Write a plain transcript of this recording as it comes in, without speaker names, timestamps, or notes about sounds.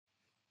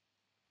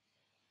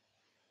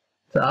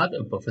To add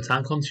a buffer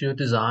tank onto your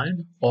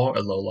design or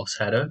a low loss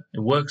header, it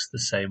works the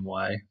same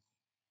way.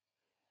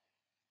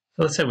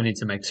 So let's say we need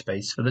to make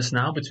space for this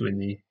now between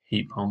the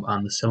heat pump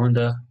and the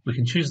cylinder. We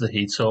can choose the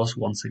heat source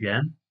once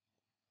again.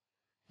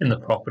 In the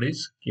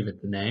properties, give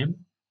it the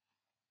name.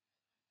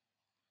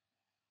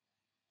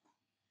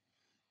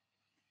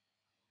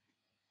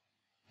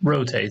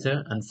 Rotate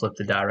it and flip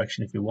the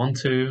direction if you want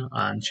to,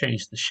 and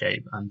change the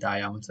shape and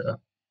diameter.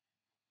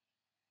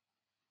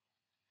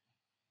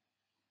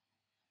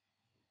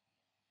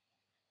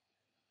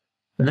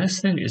 The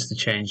next thing is to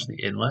change the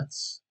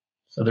inlets.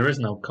 So there is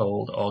no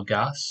cold or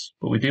gas,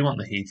 but we do want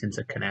the heating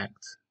to connect.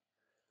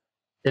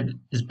 It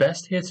is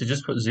best here to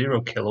just put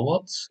 0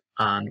 kilowatts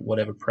and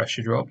whatever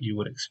pressure drop you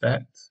would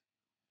expect.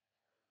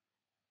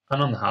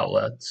 And on the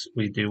outlets,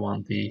 we do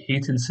want the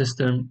heating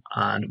system,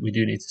 and we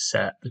do need to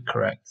set the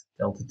correct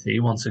delta T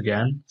once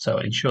again. So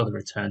ensure the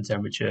return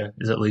temperature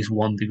is at least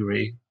 1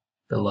 degree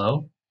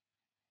below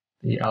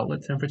the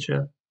outlet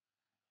temperature.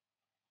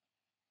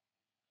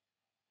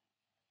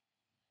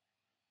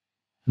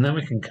 And then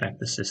we can connect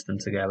the system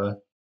together.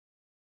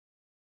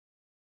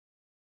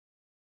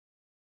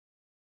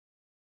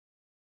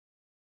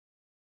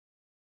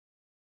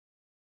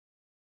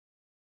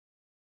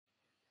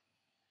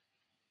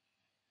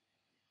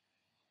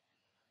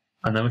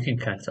 And then we can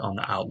connect it on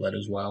the outlet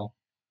as well.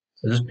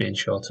 So just being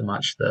sure to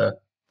match the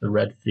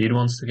red feed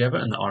ones together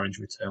and the orange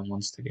return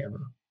ones together.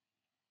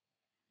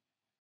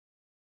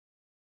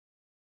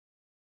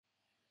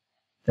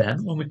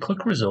 Then when we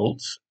click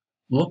results,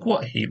 look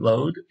what heat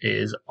load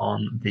is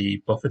on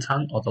the buffer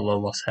tank or the low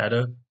loss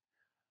header,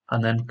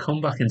 and then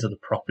come back into the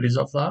properties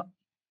of that,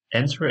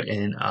 enter it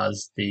in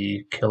as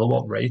the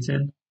kilowatt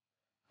rating.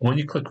 And when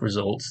you click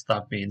results,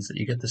 that means that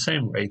you get the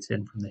same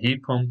rating from the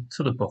heat pump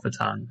to the buffer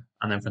tank,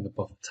 and then from the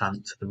buffer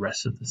tank to the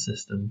rest of the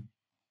system.